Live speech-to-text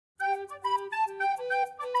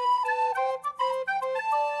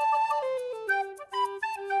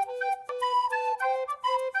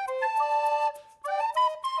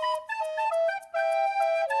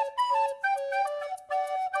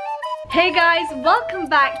Hey guys, welcome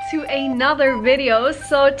back to another video.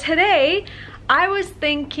 So today I was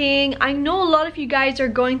thinking, I know a lot of you guys are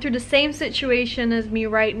going through the same situation as me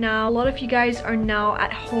right now. A lot of you guys are now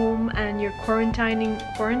at home and you're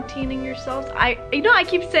quarantining yourselves. I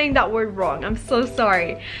keep saying that word wrong. I'm so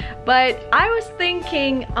sorry. But I was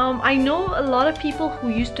thinking, I know a lot of people who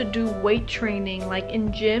used to do weight training like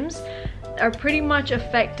in gyms are pretty much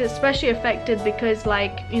affected, especially affected because,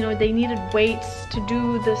 like, you know, they needed weights to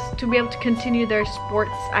do this, to be able to continue their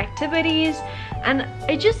sports activities. And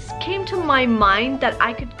it just came to my mind that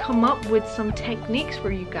I could come up with some techniques for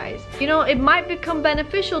you guys. You know, it might become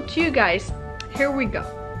beneficial to you guys. Here we go.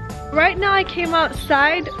 Right now I came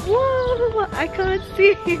outside. Whoa, I can't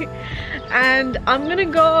see. And I'm gonna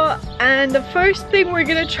go, and the first thing we're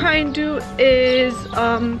gonna try and do is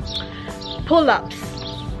pull-ups.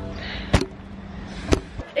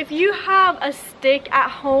 If you have a stick at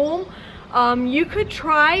home, you could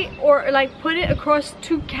try or like put it across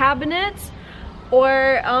two cabinets,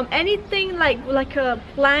 or anything like a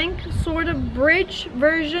plank sort of bridge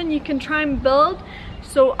version you can try and build.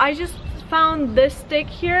 So I just found this stick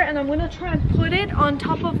here and I'm gonna try and put it on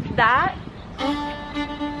top of that.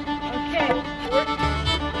 Okay.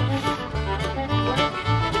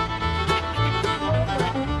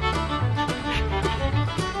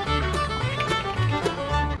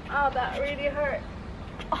 Oh, that really hurt.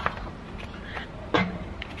 Oh.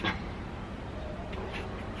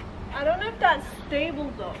 I don't know if that's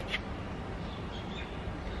stable though.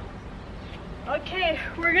 Okay,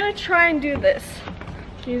 we're gonna try and do this.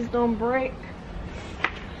 Please don't break.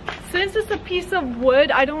 Since it's a piece of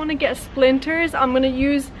wood, I don't want to get splinters. I'm gonna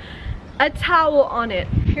use a towel on it.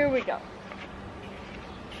 Here we go.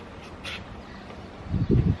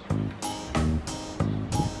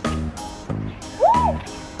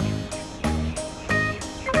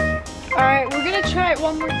 Alright, we're gonna try it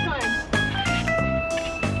one more time.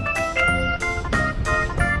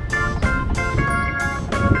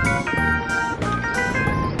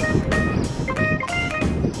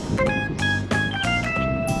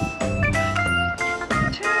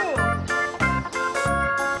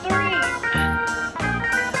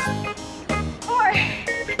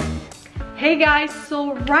 Hey guys,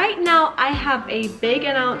 so right now I have a big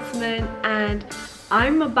announcement and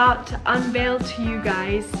I'm about to unveil to you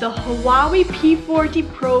guys the Huawei P40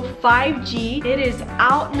 Pro 5G. It is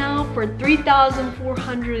out now for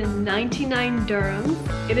 3,499 dirhams.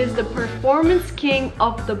 It is the performance king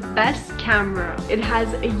of the best camera. It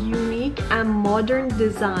has a unique and modern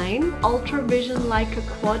design, ultra vision like a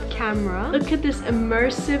quad camera. Look at this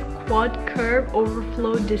immersive quad curve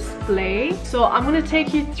overflow display. So I'm gonna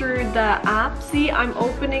take you through the app. See, I'm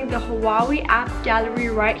opening the Huawei app gallery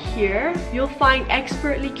right here. You'll find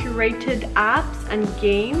expertly curated apps and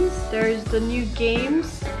games. There's the new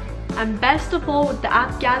games. And best of all, with the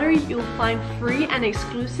app gallery, you'll find free and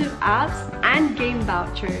exclusive apps and game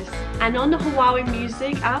vouchers. And on the Huawei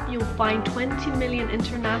Music app, you'll find 20 million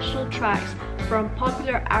international tracks from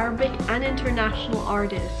popular Arabic and international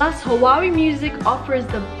artists. Plus, Huawei Music offers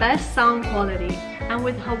the best sound quality. And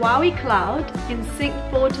with Huawei Cloud, you can sync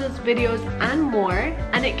photos, videos, and more.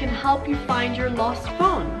 And it can help you find your lost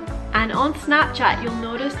phone. And on Snapchat, you'll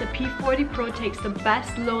notice the P40 Pro takes the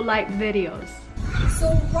best low-light videos. So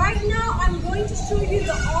right now, I'm going to show you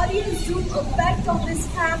the audio zoom effect of this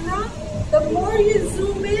camera. The more you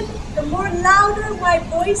zoom in, the more louder my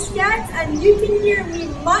voice gets, and you can hear me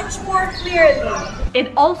much more clearly.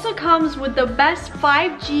 It also comes with the best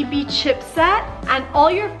 5GB chipset, and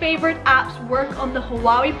all your favorite apps work on the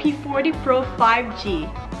Huawei P40 Pro 5G.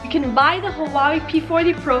 You can buy the Huawei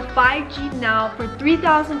P40 Pro 5G now for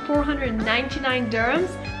 3,499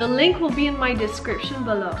 dirhams. The link will be in my description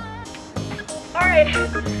below. Alright,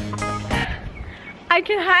 I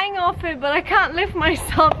can hang off it, but I can't lift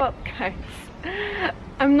myself up, guys.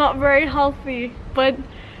 I'm not very healthy, but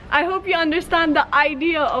I hope you understand the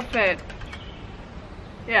idea of it.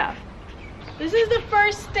 Yeah. This is the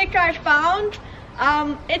first stick I found.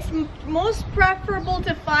 It's most preferable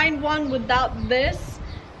to find one without this.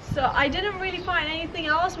 So I didn't really find anything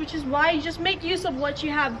else, which is why you just make use of what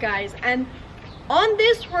you have, guys. And on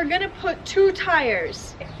this, we're gonna put 2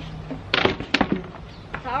 tires.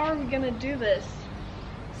 How are we gonna do this?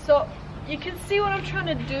 So you can see what I'm trying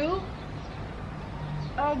to do.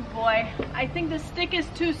 Oh boy, I think the stick is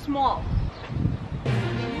too small.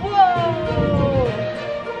 Whoa!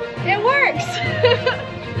 It works!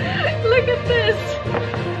 Look at this!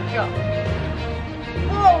 Go.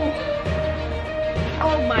 Whoa!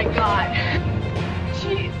 Oh my god.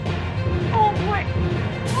 Jeez. Oh boy.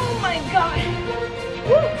 Oh my god.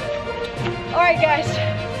 Woo! Alright guys.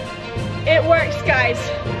 It works, guys.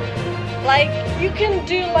 Like, you can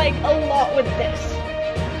do like a lot with this.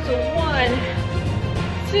 So 1,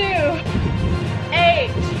 2, 8,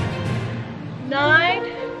 9,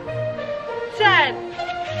 10.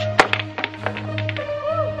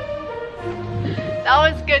 That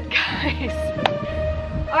was good, guys.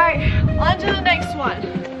 Alright, on to the next one.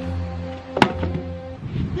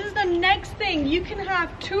 This is the next thing. You can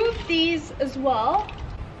have 2 of these as well.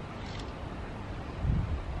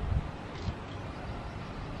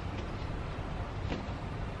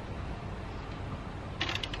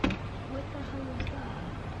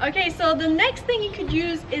 Okay, so the next thing you could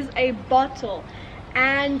use is a bottle,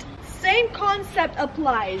 and same concept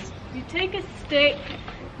applies. You take a stick,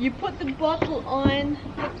 you put the bottle on,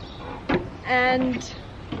 and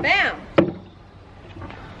bam!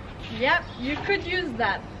 Yep, you could use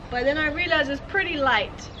that, but then I realized it's pretty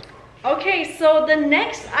light. Okay, so the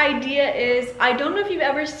next idea is, I don't know if you've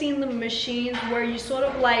ever seen the machines where you sort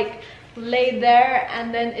of like lay there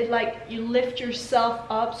and then it like you lift yourself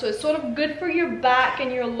up, so it's sort of good for your back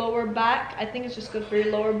and your lower back. I think it's just good for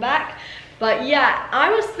your lower back. But yeah,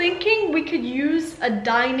 I was thinking we could use a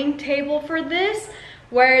dining table for this,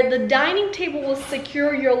 where the dining table will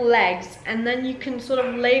secure your legs and then you can sort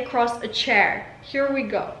of lay across a chair. Here we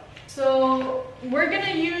go. So we're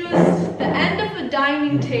gonna use the end of the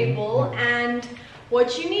dining table, and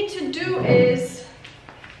what you need to do is,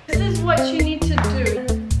 this is what you need to do.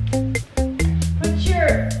 Put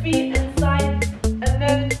your feet inside and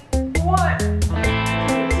then 1, 2,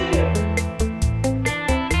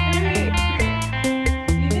 3.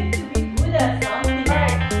 You need to be good at something.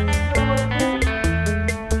 Alright, so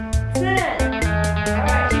 10.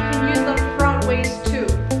 Alright, you can use the front waist too.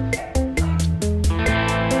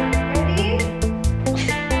 Ready?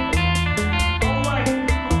 Oh my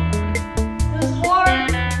god. This is hard.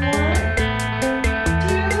 1,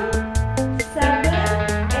 2, 7,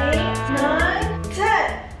 8, 9,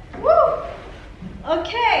 10. Woo!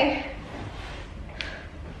 Okay.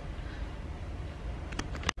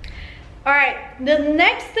 Alright, the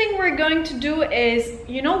next thing we're going to do is,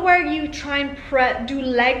 you know where you try and do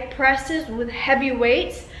leg presses with heavy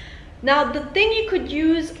weights? Now the thing you could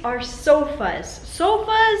use are sofas.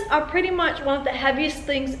 Sofas are pretty much one of the heaviest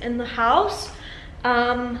things in the house.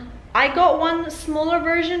 I got one smaller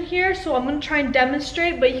version here, so I'm going to try and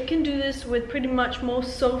demonstrate, but you can do this with pretty much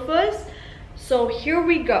most sofas. So here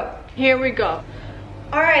we go. Here we go.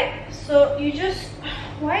 Alright, so you just,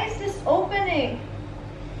 why is this opening?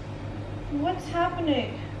 What's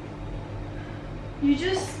happening? You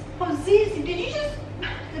just, oh Zizi, did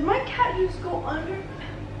my cat just go under?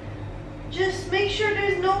 Just make sure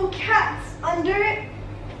there's no cats under it.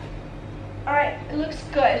 Alright, it looks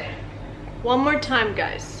good. One more time,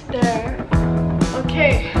 guys. There.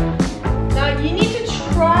 Okay. Now you need to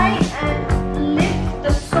try and lift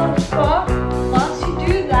the sofa once you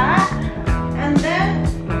do that, and then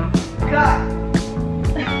gut.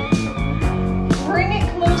 Bring it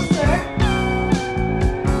closer.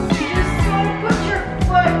 You just sort of put your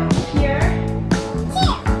foot here.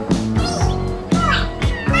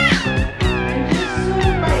 And just sort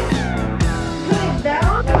of like put it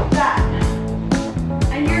down like that.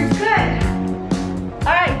 And you're good.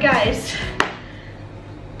 Alright guys,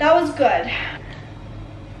 that was good.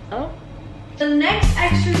 Oh. The next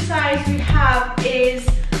exercise we have is,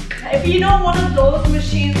 if you know one of those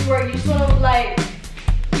machines where you sort of like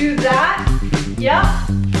do that, yeah,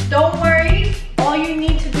 don't worry. All you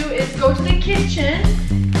need to do is go to the kitchen,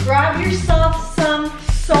 grab yourself some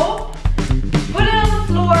soap, put it on the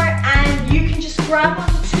floor, and you can just grab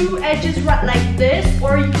onto 2 edges right like this,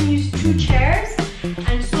 or you can use 2 chairs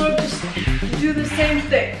and sort of just do the same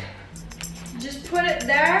thing. Just put it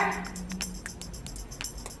there,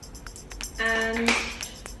 and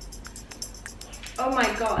oh my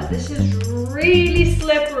god, this is really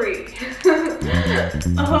slippery.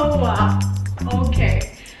 Oh wow.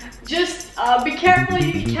 Okay. Just be careful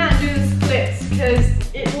you can't do the splits, because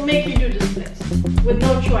it will make you do the splits with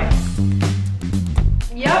no choice.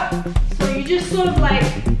 Yep. So you just sort of like,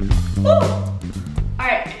 woo!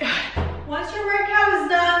 Alright. Once your workout is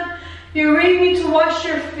done, you really need to wash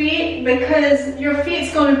your feet, because your feet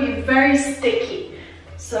is going to be very sticky.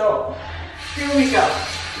 So here we go.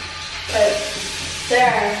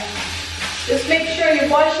 There. Just make sure you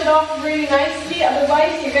wash it off really nicely,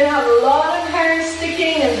 otherwise you're going to have a lot of hair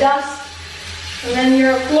sticking and dust, and then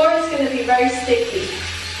your floor is going to be very sticky.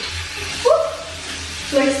 Woo!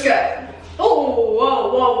 Looks good. Oh, whoa,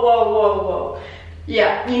 whoa, whoa, whoa, whoa.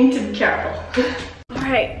 Yeah, you need to be careful.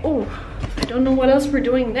 Alright, oh, I don't know what else we're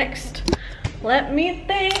doing next. Let me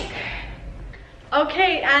think.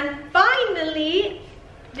 Okay, and finally,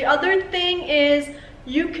 the other thing is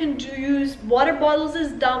You can use water bottles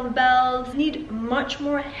as dumbbells. You need much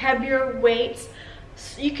more heavier weights.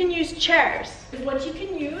 So you can use chairs. What you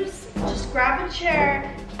can use, just grab a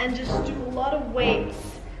chair and just do a lot of weights.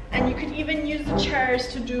 And you could even use the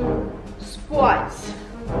chairs to do squats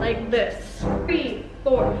like this. 3,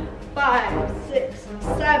 4, 5, 6,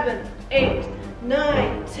 7, 8,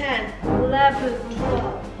 9, 10, 11,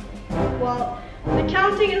 12. Well, the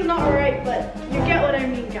counting is not right, but you get what I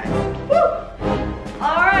mean, guys. Woo!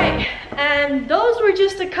 Alright, and those were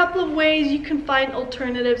just a couple of ways you can find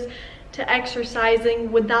alternatives to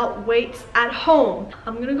exercising without weights at home.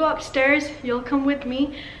 I'm gonna go upstairs, you'll come with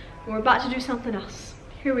me. We're about to do something else.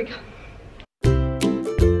 Here we go.